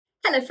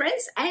Hello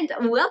friends and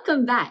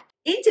welcome back.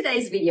 In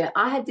today's video,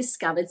 I have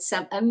discovered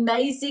some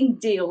amazing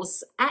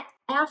deals at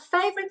our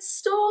favorite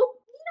store.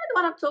 You know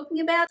the one I'm talking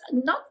about?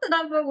 Not the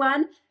number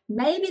one,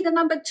 maybe the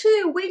number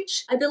two,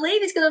 which I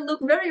believe is going to look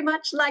very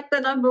much like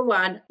the number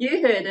one.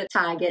 You heard it,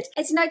 Target.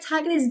 As you know,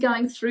 Target is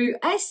going through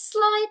a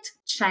slight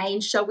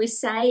change, shall we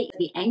say.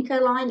 The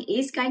anchor line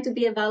is going to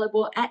be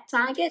available at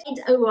Target, and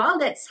while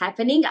that's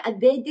happening,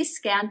 they're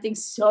discounting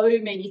so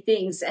many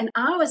things, and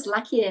I was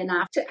lucky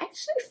enough to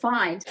actually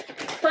find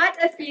quite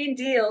a few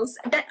deals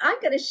that I'm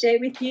going to share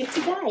with you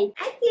today.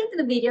 At the end of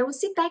the video, we'll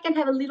sit back and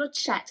have a little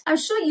chat. I'm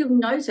sure you've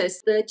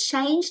noticed the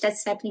change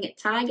that's happening at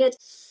Target.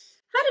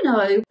 I don't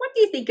know. What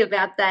do you think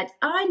about that?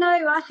 I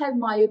know I have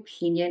my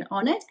opinion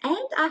on it, and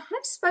I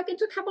have spoken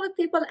to a couple of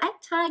people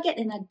at Target,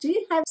 and I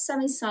do have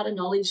some insider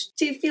knowledge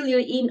to fill you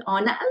in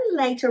on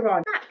later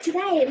on. But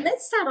today,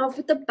 let's start off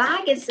with the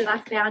bargains that I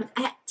found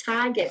at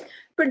Target,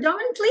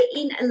 predominantly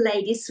in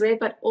ladies' wear,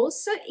 but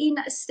also in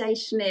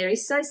stationery.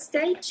 So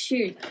stay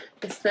tuned.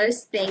 The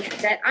first thing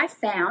that I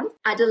found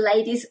are the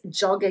ladies'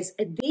 joggers.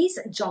 These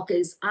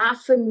joggers are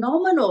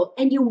phenomenal,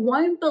 and you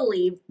won't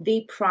believe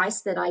the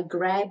price that I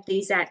grabbed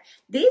these at.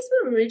 These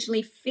were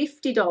originally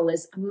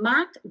 $50,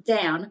 marked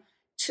down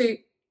to,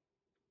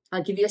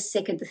 I'll give you a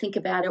second to think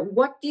about it.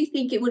 What do you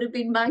think it would have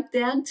been marked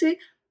down to?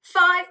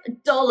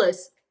 $5.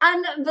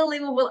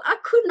 Unbelievable. I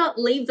could not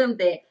leave them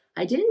there.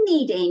 I didn't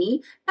need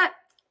any, but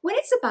when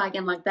it's a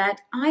bargain like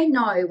that, I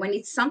know when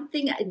it's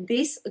something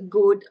this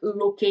good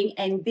looking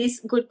and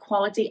this good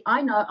quality,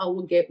 I know I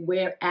will get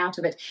wear out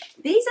of it.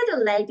 These are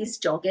the ladies'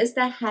 joggers.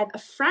 They have a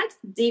front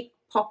deep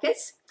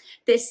pockets.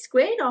 They're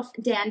squared off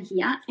down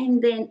here,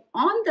 and then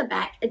on the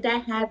back, they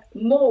have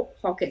more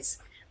pockets.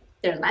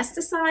 They're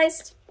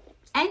elasticized,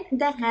 and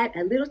they have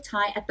a little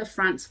tie at the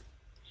front.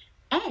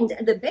 And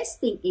the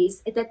best thing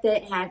is that they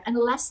have an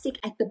elastic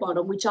at the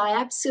bottom, which I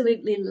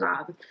absolutely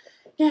love.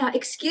 Now,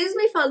 excuse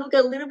me if I look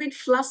a little bit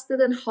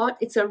flustered and hot.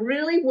 It's a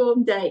really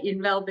warm day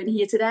in Melbourne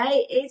here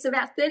today. It's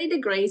about 30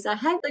 degrees. I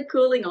have the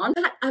cooling on,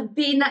 but I've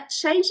been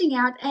changing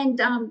out and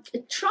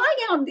trying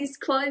on these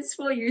clothes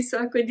for you so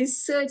I could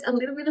insert a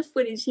little bit of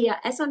footage here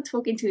as I'm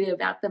talking to you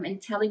about them and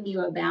telling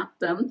you about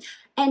them.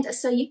 And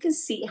so you can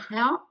see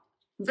how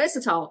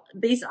versatile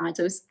these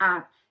items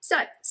are. So,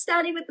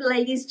 starting with the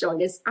ladies'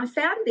 joggers, I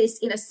found this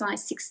in a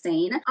size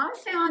 16. I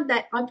found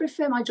that I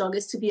prefer my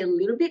joggers to be a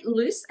little bit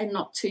loose and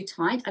not too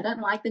tight. I don't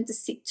like them to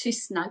sit too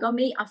snug on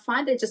me. I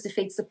find that it just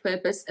defeats the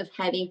purpose of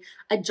having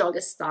a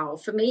jogger style.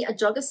 For me, a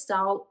jogger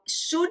style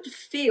should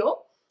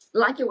feel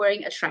like you're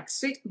wearing a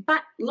tracksuit,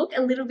 but look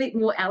a little bit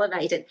more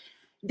elevated.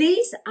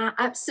 These are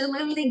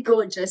absolutely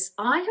gorgeous.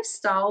 I have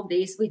styled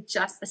these with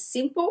just a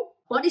simple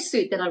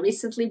bodysuit that I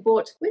recently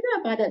bought. Where did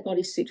I buy that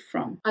bodysuit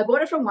from? I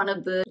bought it from one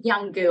of the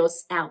young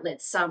girls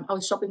outlets. I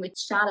was shopping with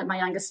Charlotte, my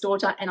youngest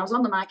daughter, and I was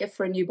on the market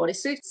for a new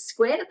bodysuit,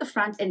 squared at the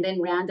front and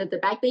then round at the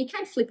back, but you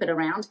can flip it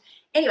around.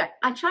 Anyway,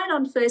 I tried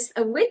on first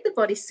with the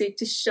bodysuit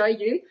to show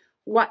you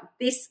what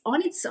this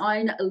on its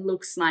own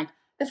looks like.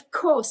 Of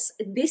course,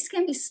 this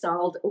can be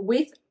styled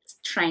with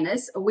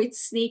trainers, with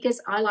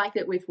sneakers. I like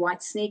it with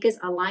white sneakers.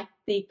 I like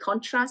the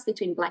contrast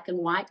between black and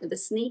white with the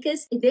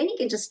sneakers. And then you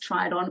can just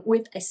try it on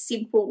with a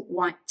simple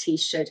white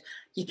t-shirt.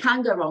 You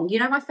can't go wrong. You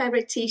know, my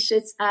favorite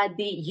t-shirts are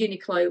the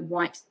Uniqlo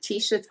white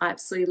t-shirts. I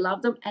absolutely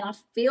love them, and I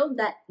feel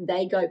that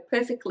they go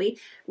perfectly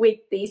with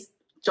these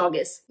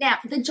joggers. Now,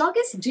 the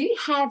joggers do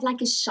have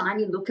like a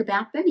shiny look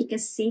about them. You can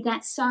see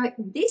that. So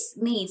this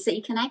means that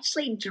you can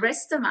actually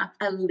dress them up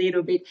a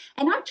little bit.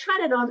 And I've tried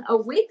it on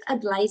with a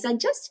blazer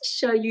just to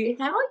show you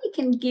how you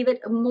can give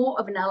it more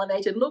of an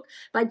elevated look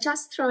by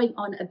just throwing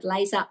on a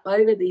blazer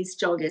over these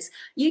joggers.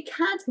 You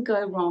can't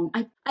go wrong.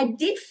 I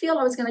did feel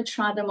I was going to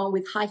try them on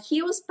with high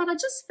heels, but I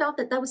just felt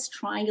that was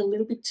trying a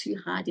little bit too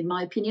hard in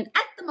my opinion.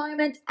 At the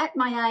moment, at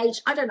my age,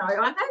 I don't know,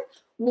 I have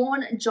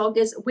worn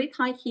joggers with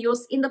high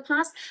heels in the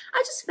past.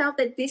 I just felt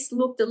that this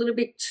looked a little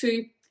bit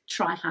too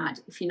try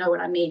hard, if you know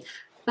what I mean.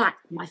 But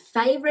my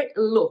favorite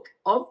look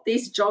of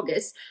these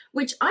joggers,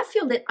 which I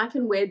feel that I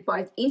can wear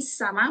both in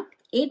summer,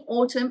 in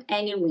autumn,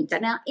 and in winter.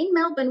 Now, in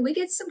Melbourne, we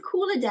get some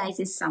cooler days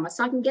in summer,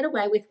 so I can get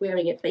away with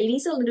wearing it, but it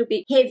is a little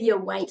bit heavier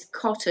weight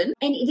cotton,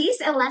 and it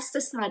is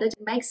elasticized. It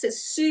makes it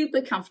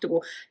super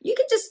comfortable. You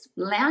can just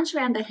lounge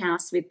around the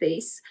house with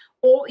these,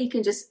 or you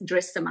can just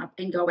dress them up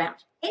and go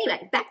out.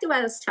 Anyway, back to what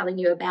I was telling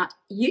you about.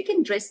 You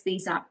can dress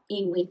these up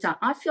in winter.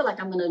 I feel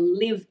like I'm going to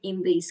live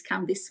in these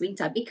come this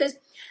winter because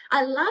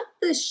I love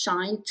the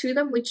shine to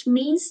them, which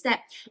means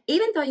that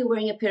even though you're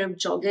wearing a pair of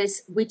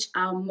joggers, which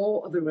are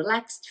more of a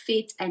relaxed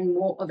fit and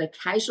more of a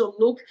casual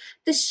look,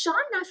 the shine,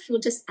 I feel,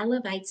 just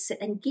elevates it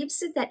and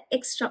gives it that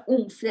extra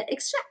oomph, that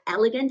extra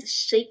elegant,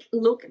 chic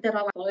look that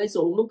I like clothes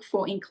or look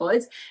for in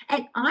clothes.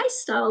 And I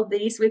style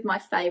these with my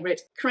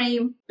favorite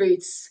cream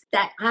boots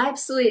that I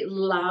absolutely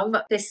love.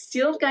 They're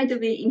still going to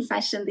be in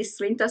fashion this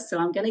winter, so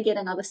I'm going to get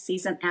another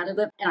season out of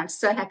them, and I'm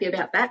so happy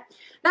about that.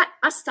 But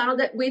I styled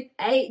it with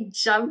a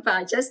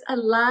jumper, just a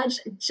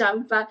large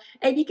jumper,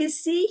 and you can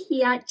see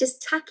here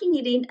just tucking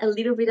it in a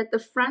little bit at the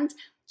front,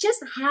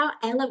 just how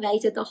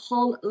elevated the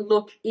whole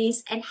look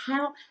is and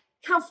how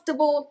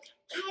comfortable,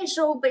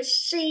 casual but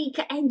chic,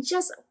 and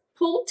just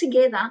pull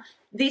together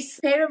this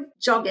pair of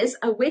joggers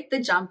with the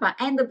jumper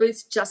and the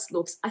boots just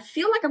looks. I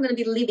feel like I'm going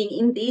to be living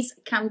in these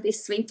come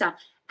this winter.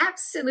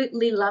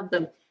 Absolutely love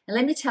them. And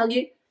let me tell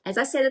you, as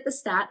I said at the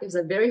start, it was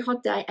a very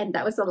hot day, and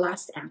that was the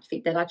last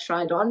outfit that I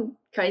tried on,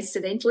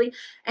 coincidentally.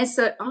 And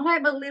so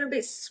I'm a little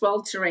bit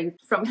sweltering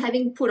from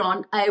having put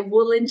on a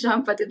woolen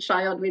jumper to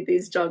try on with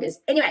these joggers.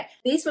 Anyway,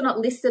 these were not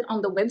listed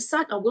on the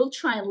website. I will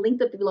try and link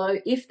them below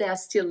if they are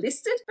still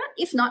listed, but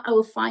if not, I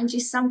will find you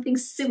something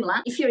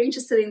similar if you're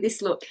interested in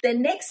this look. The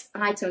next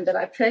item that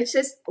I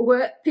purchased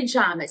were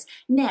pajamas.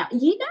 Now,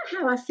 you know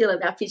how I feel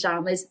about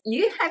pajamas.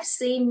 You have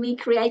seen me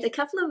create a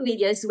couple of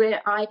videos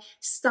where I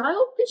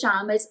style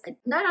pajamas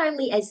not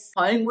only as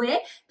homeware,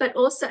 but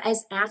also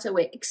as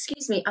outerwear.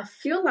 Excuse me, I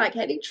feel like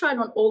having tried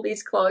on all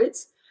these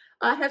clothes,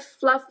 I have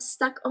fluff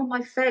stuck on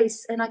my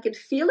face and I can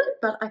feel it,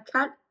 but I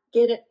can't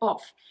get it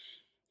off.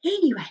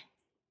 Anyway,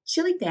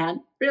 chilling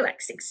down,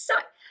 relaxing. So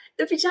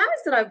the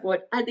pajamas that I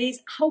bought are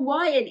these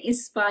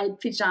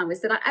Hawaiian-inspired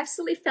pajamas that I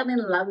absolutely fell in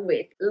love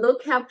with.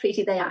 Look how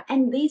pretty they are.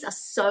 And these are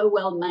so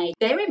well made.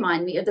 They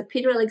remind me of the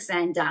Peter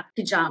Alexander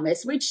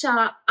pajamas, which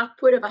are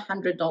upward of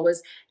 $100.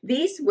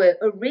 These were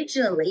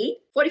originally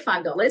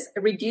 $45,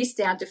 reduced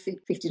down to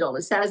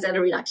 $50. How is that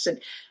a reduction?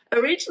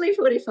 Originally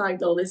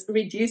 $45,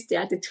 reduced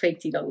down to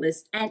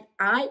 $20. And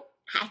I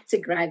had to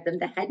grab them.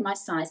 They had my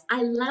size.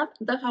 I love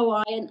the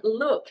Hawaiian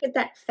look. Look at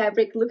that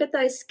fabric. Look at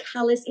those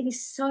colors. It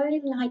is so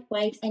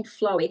lightweight and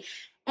flowy.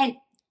 And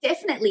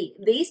definitely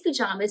these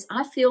pajamas,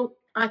 I feel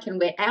I can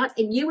wear out,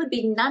 and you would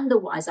be none the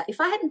wiser. If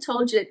I hadn't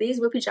told you that these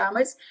were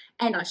pajamas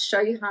and I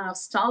show you how I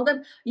styled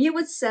them, you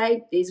would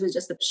say these were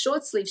just the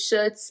short sleeve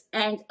shirts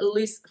and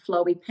loose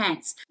flowy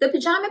pants. The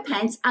pajama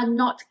pants are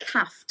not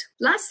cuffed.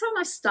 Last time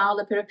I styled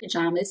a pair of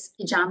pajamas,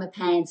 pajama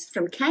pants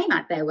from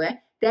Kmart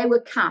they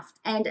were cuffed,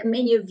 and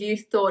many of you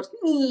thought,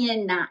 yeah,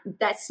 nah,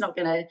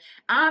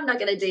 I'm not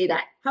gonna do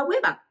that.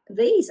 However,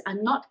 these are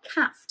not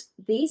cuffed.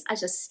 These are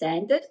just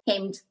standard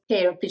hemmed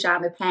pair of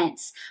pajama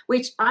pants,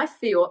 which I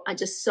feel are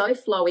just so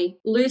flowy,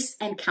 loose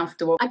and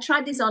comfortable. I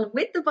tried these on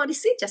with the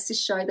bodysuit just to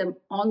show them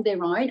on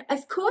their own.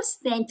 Of course,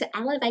 then to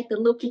elevate the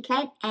look, you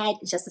can add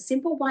just a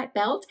simple white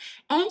belt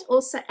and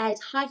also add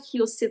high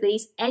heels to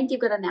these, and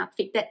you've got an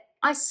outfit that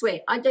I swear,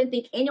 I don't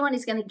think anyone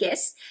is going to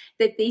guess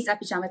that these are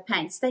pajama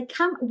pants. They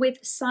come with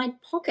side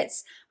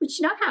pockets, which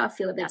you know how I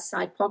feel about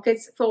side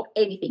pockets for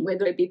anything,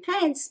 whether it be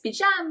pants,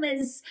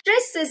 pajamas,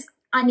 dresses.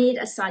 I need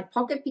a side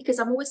pocket because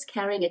I'm always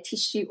carrying a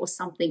tissue or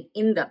something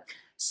in them.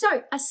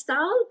 So I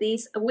styled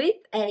these with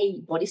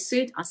a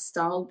bodysuit. I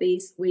styled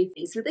these with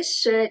a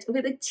shirt,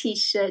 with a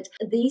t-shirt.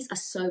 These are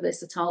so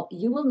versatile.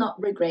 You will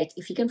not regret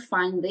if you can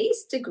find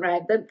these to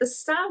grab them. The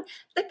style,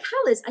 the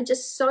colors are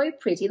just so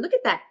pretty. Look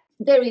at that.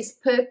 There is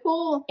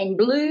purple and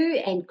blue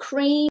and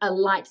cream, a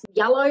light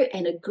yellow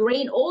and a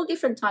green, all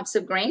different types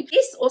of green.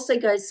 This also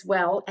goes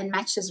well and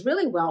matches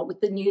really well with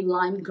the new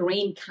lime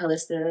green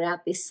colors that are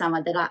out this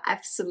summer that I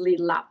absolutely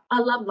love. I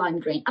love lime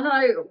green. I don't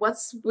know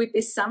what's with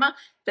this summer,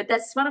 but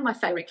that's one of my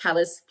favorite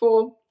colors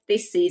for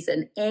this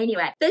season.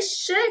 Anyway, the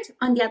shirt,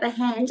 on the other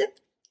hand,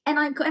 and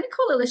I'm going to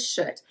call it a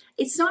shirt.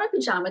 It's not a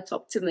pajama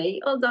top to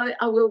me, although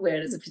I will wear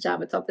it as a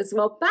pajama top as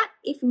well. But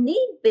if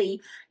need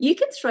be, you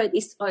can throw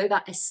this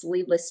over a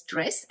sleeveless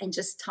dress and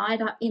just tie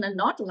it up in a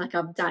knot like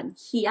I've done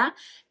here,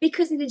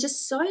 because it is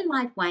just so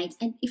lightweight.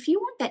 And if you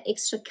want that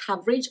extra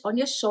coverage on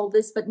your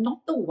shoulders, but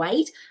not the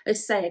weight of,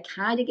 say, a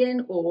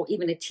cardigan or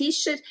even a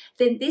t-shirt,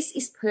 then this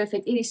is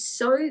perfect. It is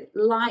so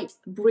light,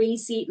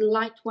 breezy,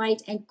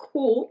 lightweight, and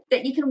cool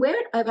that you can wear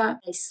it over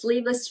a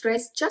sleeveless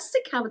dress just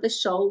to cover the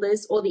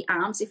shoulders or the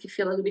arms if you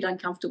feel a little bit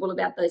uncomfortable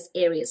about those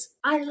areas.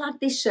 I love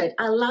this shirt.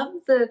 I love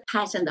the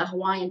pattern, the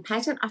Hawaiian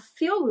pattern. I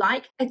feel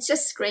like it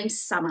just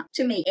screams summer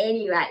to me.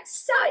 Anyway,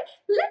 so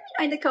let me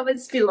know in the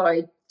comments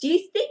below. Do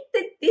you think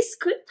that this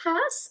could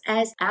pass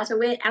as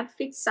outerwear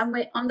outfit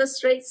somewhere on the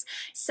streets,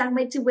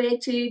 somewhere to wear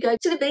to go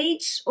to the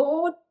beach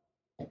or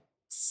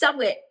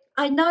somewhere?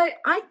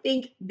 I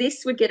think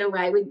this would get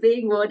away with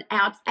being worn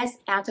out as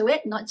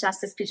outerwear, not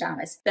just as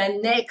pajamas. The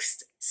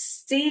next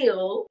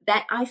steal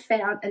that I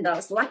found and that I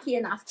was lucky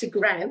enough to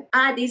grab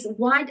are these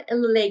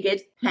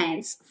wide-legged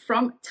pants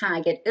from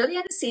Target. Earlier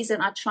in the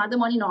season, I tried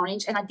them on in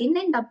orange and I didn't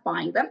end up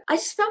buying them. I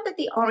just felt that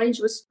the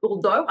orange was,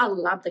 although I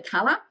love the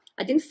color,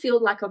 I didn't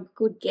feel like I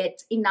could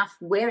get enough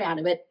wear out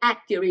of it at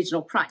the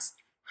original price.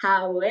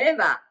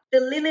 However, the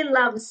Lily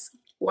Loves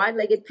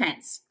wide-legged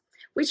pants,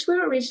 which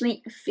were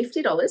originally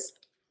 $50,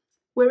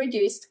 were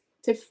reduced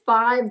to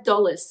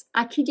 $5.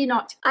 I kid you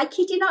not. I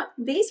kid you not.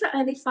 These were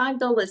only $5.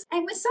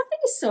 And when something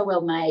is so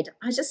well made,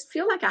 I just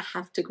feel like I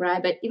have to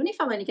grab it, even if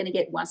I'm only going to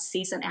get one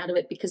season out of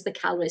it because the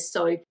color is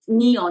so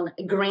neon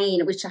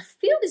green, which I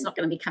feel is not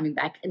going to be coming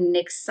back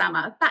next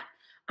summer. But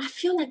I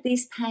feel like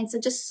these pants are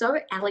just so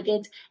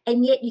elegant,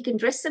 and yet you can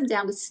dress them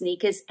down with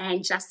sneakers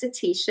and just a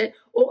t-shirt,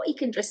 or you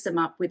can dress them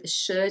up with a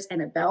shirt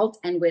and a belt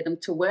and wear them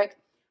to work.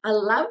 I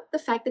love the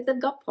fact that they've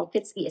got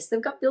pockets. Yes,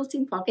 they've got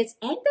built-in pockets,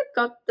 and they've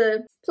got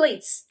the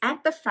pleats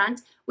at the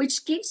front,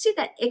 which gives you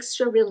that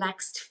extra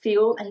relaxed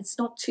feel, and it's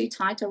not too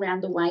tight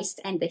around the waist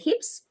and the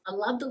hips. I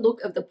love the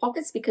look of the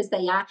pockets because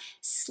they are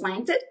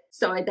slanted,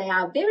 so they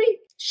are very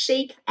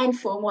chic and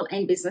formal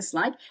and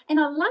businesslike. And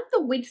I love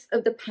the width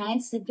of the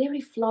pants. They're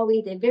very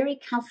flowy, they're very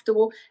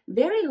comfortable,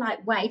 very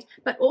lightweight,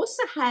 but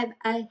also have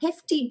a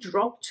hefty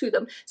drop to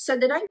them so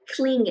they don't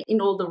cling in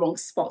all the wrong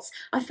spots.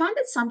 I find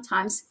that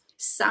sometimes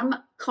some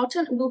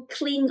cotton will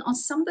cling on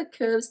some of the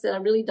curves that I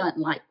really don't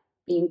like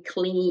being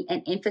clingy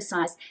and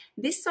emphasized.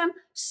 This one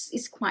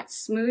is quite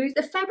smooth.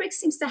 The fabric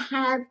seems to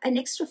have an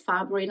extra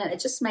fiber in it. It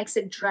just makes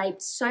it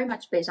drape so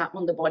much better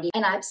on the body,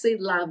 and I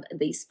absolutely love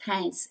these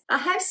pants. I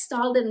have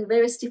styled it in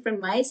various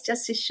different ways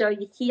just to show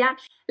you here.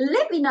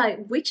 Let me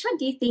know, which one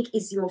do you think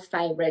is your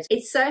favorite?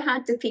 It's so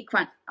hard to pick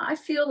one. I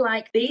feel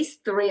like these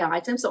 3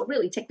 items, or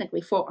really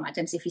technically 4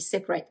 items if you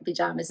separate the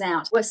pajamas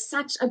out, were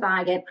such a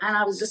bargain, and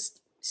I was just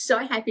so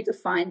happy to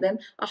find them.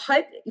 I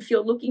hope if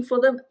you're looking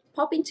for them,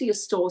 pop into your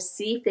store,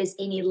 see if there's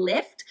any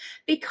left,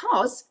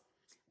 because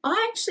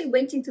I actually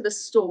went into the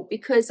store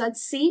because I'd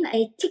seen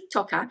a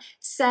TikToker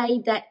say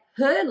that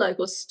her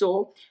local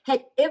store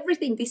had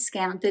everything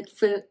discounted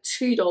for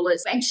 $2,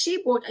 and she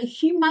bought a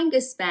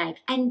humongous bag,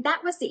 and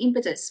that was the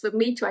impetus for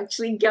me to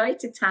actually go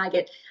to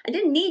Target. I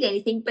didn't need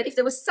anything, but if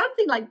there was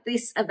something like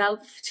this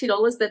available for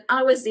 $2, then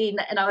I was in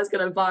and I was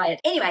going to buy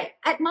it. Anyway,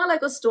 at my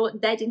local store,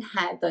 they didn't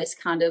have those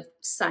kind of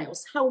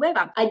sales.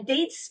 However, I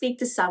did speak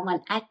to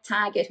someone at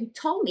Target who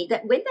told me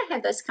that when they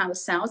have those kind of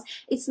sales,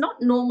 it's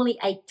not normally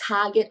a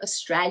Target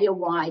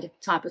Australia-wide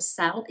type of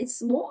sale.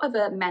 It's more of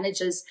a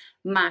manager's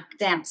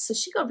markdown. So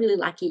she got really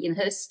lucky in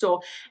her store,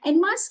 and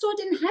my store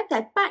didn't have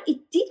that, but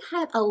it did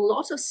have a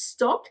lot of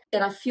stock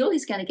that I feel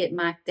is going to get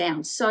marked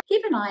down. So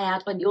keep an eye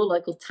out on your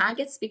local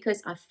Targets,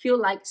 because I feel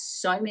like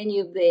so many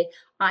of their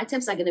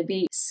items are going to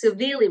be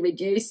severely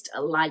reduced,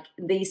 like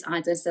these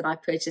items that I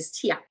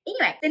purchased here.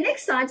 Anyway, the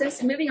next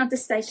items, moving on to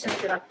stationery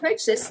that I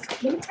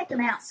purchased, let me take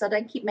them out so I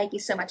don't keep making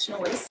so much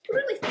noise.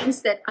 Really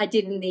things that I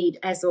didn't need,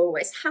 as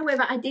always.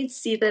 However, I did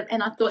see them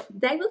and I thought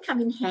they will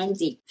come in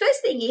handy.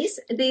 First thing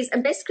is these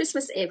Best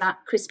Christmas Ever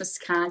Christmas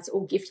cards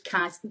or gift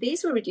cards.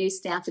 These were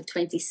reduced down to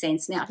 20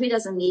 cents. Now, who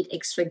doesn't need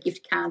extra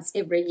gift cards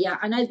every year?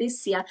 I know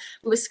this year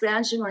we were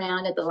scrounging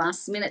around at the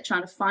last minute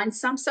trying to find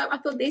some, so I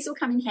thought these will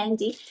come in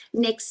handy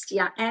next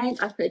year, and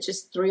I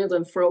purchased 3 of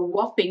them for a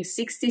whopping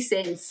 60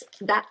 cents.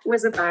 That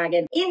was a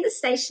bargain. In the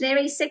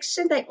stationery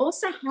section, they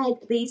also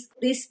had these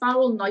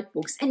spiral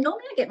notebooks, and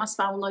normally I get my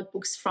spiral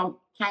notebooks from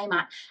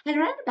Kmart, and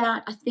around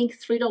about, I think,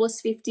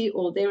 $3.50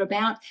 or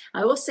thereabout.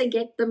 I also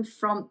get them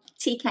from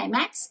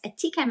MAXX. At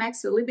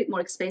MAXX, they're a little bit more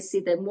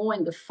expensive. They're more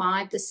in the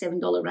 $5 to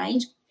 $7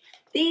 range.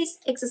 These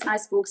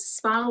exercise books,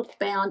 spiral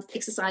bound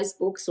exercise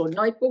books or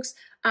notebooks,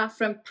 are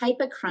from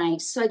Paper Crane,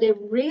 so they're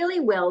really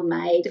well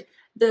made.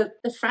 The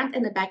front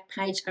and the back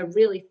page are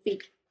really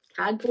thick,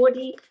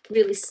 cardboardy,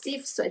 really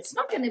stiff, so it's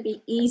not going to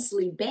be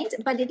easily bent,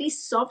 but it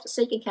is soft,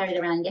 so you can carry it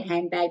around in your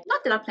handbag.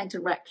 Not that I plan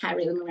to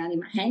carry them around in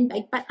my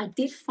handbag, but I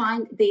did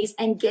find these,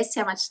 and guess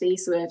how much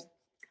these were?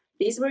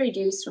 These were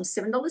reduced from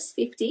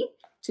 $7.50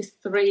 to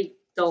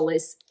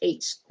 $3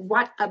 each.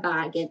 What a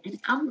bargain. And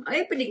I'm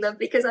opening them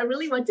because I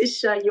really want to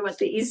show you what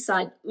the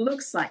inside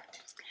looks like.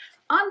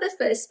 On the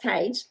first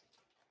page,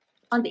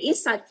 on the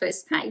inside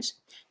first page,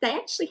 they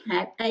actually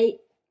have a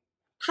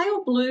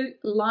pale blue,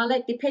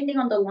 lilac, depending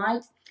on the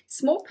light,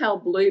 small pale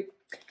blue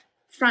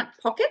front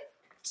pocket.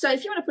 So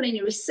if you want to put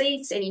any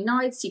receipts, any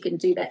notes, you can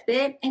do that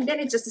there. And then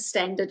it's just a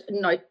standard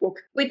notebook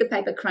with the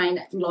Paper Crane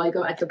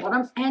logo at the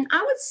bottom. And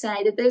I would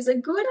say that there's a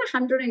good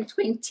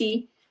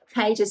 120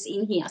 pages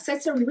in here. So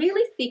it's a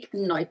really thick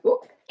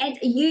notebook. And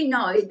you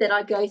know that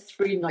I go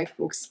through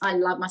notebooks. I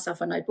love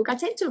myself a notebook. I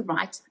tend to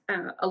write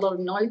a lot of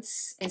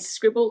notes and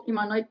scribble in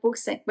my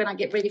notebooks when I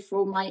get ready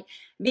for my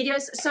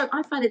videos. So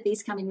I find that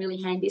these come in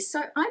really handy.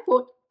 So I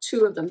bought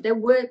 2 of them. There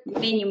were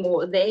many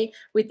more there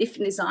with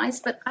different designs,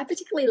 but I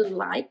particularly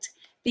liked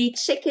the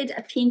checkered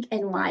pink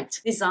and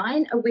white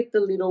design with the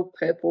little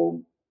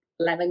purple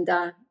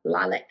lavender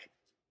lilac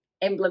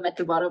emblem at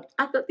the bottom.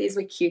 I thought these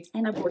were cute,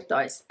 and I bought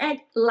those. And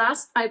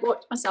last, I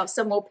bought myself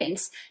some more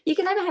pens. You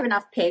can never have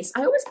enough pens.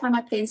 I always buy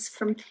my pens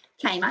from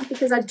Kmart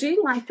because I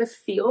do like the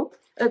feel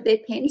of their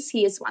pens.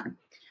 Here's one.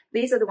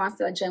 These are the ones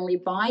that I generally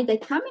buy. They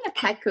come in a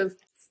pack of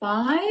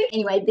 5.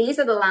 Anyway, these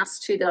are the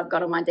last 2 that I've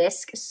got on my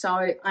desk,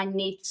 so I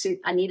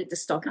needed to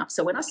stock up.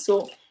 So when I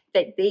saw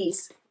that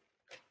these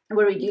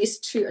were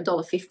reduced to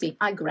 $1.50,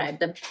 I grabbed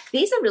them.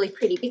 These are really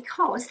pretty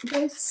because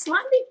they're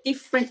slightly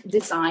different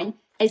design,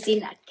 as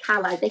in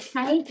color. They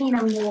came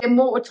in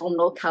more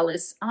autumnal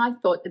colors. I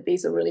thought that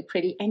these are really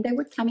pretty, and they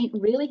would come in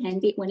really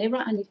handy whenever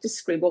I need to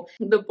scribble.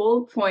 The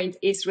ballpoint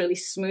is really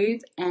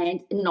smooth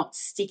and not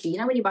sticky. You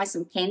know, when you buy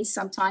some pens,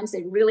 sometimes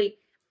they're really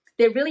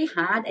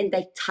hard and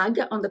they tug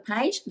on the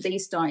page.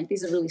 These don't.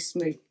 These are really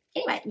smooth.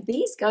 Anyway,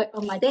 these go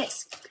on my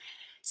desk.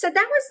 So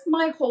that was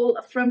my haul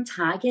from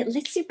Target.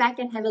 Let's sit back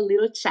and have a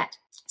little chat.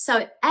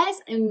 So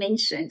as I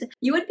mentioned,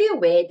 you would be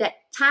aware that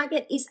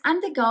Target is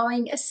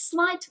undergoing a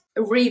slight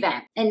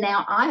revamp. And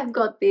now I have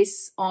got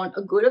this on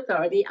a good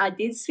authority. I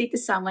did speak to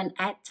someone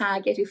at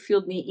Target who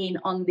filled me in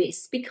on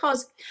this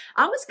because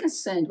I was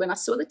concerned when I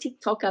saw the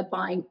TikToker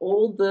buying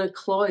all the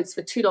clothes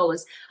for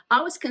 $2.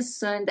 I was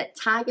concerned that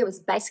Target was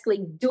basically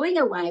doing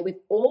away with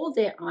all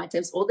their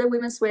items, all their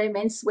women's wear,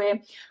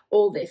 menswear,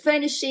 all their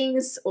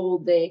furnishings, all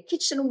their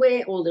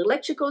kitchenware, all the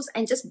electricals,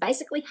 and just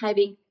basically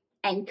having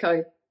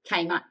Anko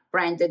Kmart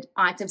branded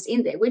items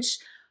in there, which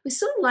we're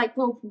sort of like,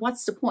 well,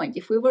 what's the point?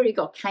 If we've already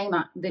got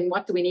Kmart, then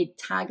what do we need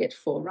Target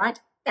for, right?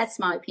 That's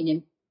my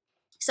opinion.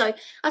 So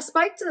I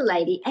spoke to the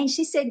lady and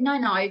she said,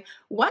 no,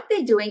 what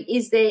they're doing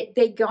is they're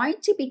going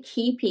to be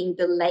keeping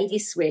the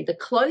ladies' wear. The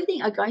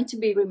clothing are going to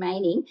be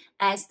remaining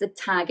as the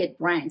Target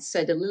brands.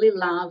 So the Lily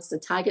Loves, the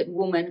Target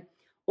Woman,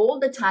 all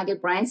the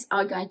Target brands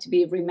are going to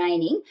be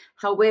remaining.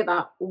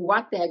 However,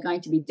 what they're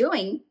going to be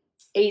doing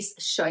is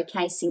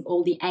showcasing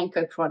all the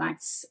Anko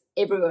products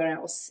everywhere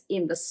else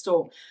in the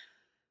store,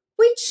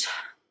 which,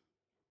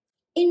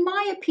 in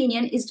my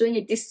opinion, is doing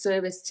a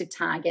disservice to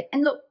Target.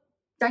 And look,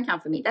 don't come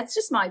for me. That's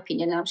just my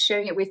opinion, and I'm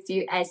sharing it with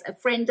you as a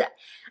friend,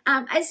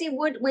 as you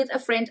would with a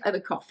friend over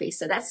coffee.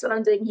 So that's what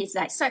I'm doing here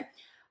today. So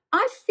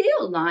I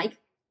feel like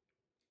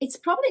it's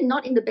probably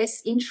not in the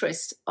best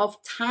interest of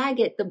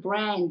Target, the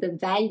brand, the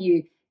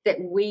value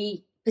that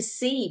we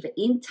perceive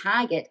in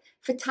Target,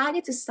 for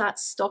Target to start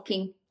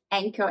stocking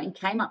Anko and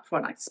Kmart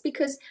products,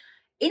 because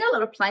in a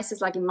lot of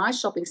places, like in my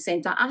shopping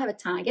center, I have a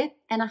Target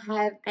and I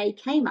have a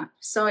Kmart.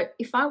 So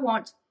if I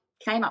want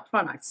Kmart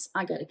products,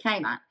 I go to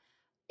Kmart.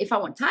 If I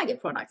want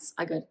Target products,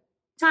 I go to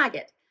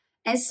Target.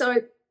 And so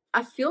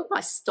I feel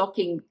by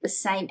stocking the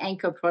same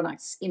Anko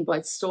products in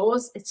both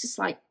stores, it's just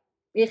like,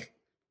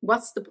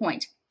 what's the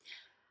point?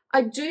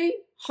 I do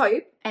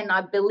hope, and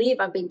I believe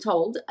I've been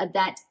told,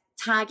 that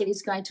Target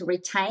is going to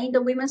retain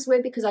the women's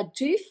wear, because I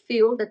do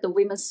feel that the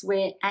women's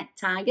wear at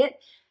Target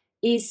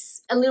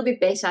is a little bit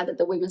better than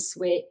the women's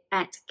wear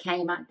at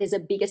Kmart. There's a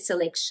bigger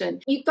selection.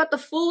 You've got the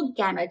full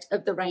gamut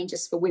of the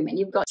ranges for women.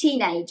 You've got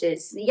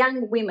teenagers,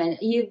 young women.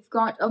 You've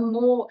got a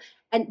more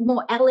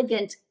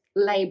elegant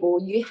label.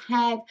 You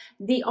have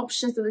the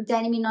options of the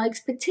Denim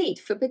Inox Petite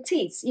for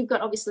petites. You've got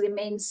obviously the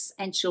men's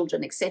and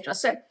children, etc.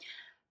 So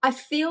I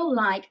feel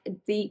like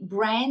the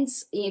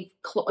brands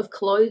of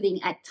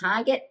clothing at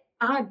Target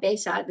are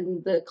better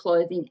than the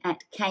clothing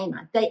at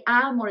Kmart. They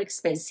are more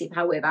expensive,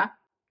 however,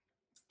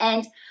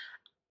 and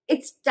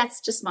that's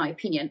just my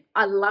opinion.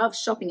 I love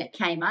shopping at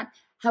Kmart.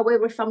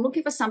 However, if I'm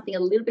looking for something a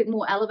little bit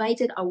more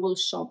elevated, I will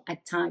shop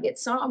at Target.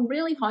 So I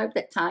really hope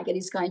that Target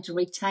is going to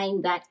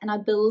retain that, and I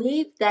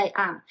believe they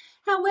are.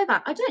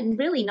 However, I don't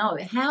really know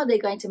how they're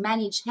going to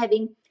manage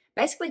having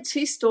basically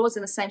two stores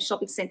in the same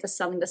shopping center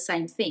selling the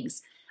same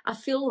things. I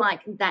feel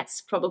like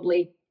that's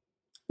probably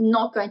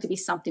not going to be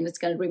something that's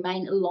going to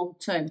remain long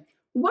term.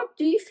 What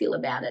do you feel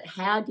about it?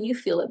 How do you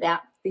feel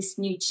about this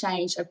new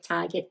change of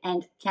Target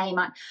and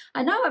Kmart?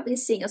 I know I've been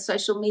seeing on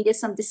social media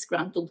some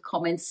disgruntled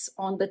comments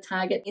on the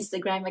Target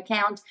Instagram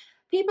account.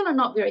 People are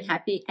not very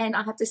happy, and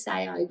I have to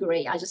say I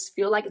agree. I just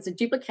feel like it's a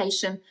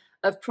duplication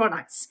of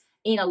products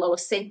in a lot of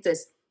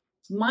centers.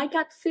 My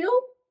gut feel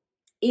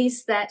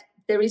is that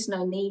there is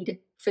no need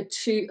for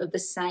two of the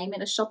same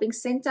in a shopping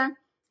center,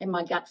 and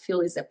my gut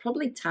feel is that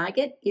probably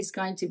Target is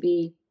going to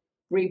be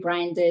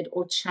rebranded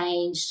or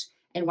changed,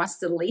 and once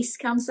the lease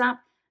comes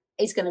up,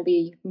 it's going to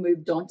be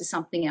moved on to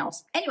something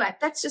else. Anyway,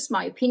 that's just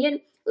my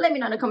opinion. Let me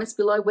know in the comments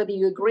below whether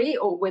you agree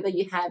or whether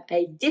you have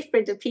a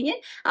different opinion.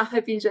 I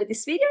hope you enjoyed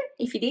this video.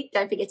 If you did,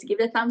 don't forget to give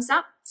it a thumbs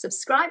up.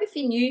 Subscribe if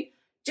you're new.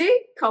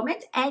 Do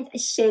comment and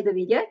share the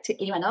video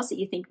to anyone else that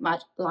you think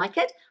might like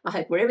it. I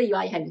hope wherever you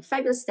are, you're having a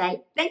fabulous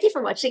day. Thank you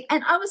for watching,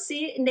 and I will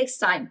see you next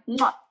time.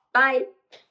 Mwah. Bye.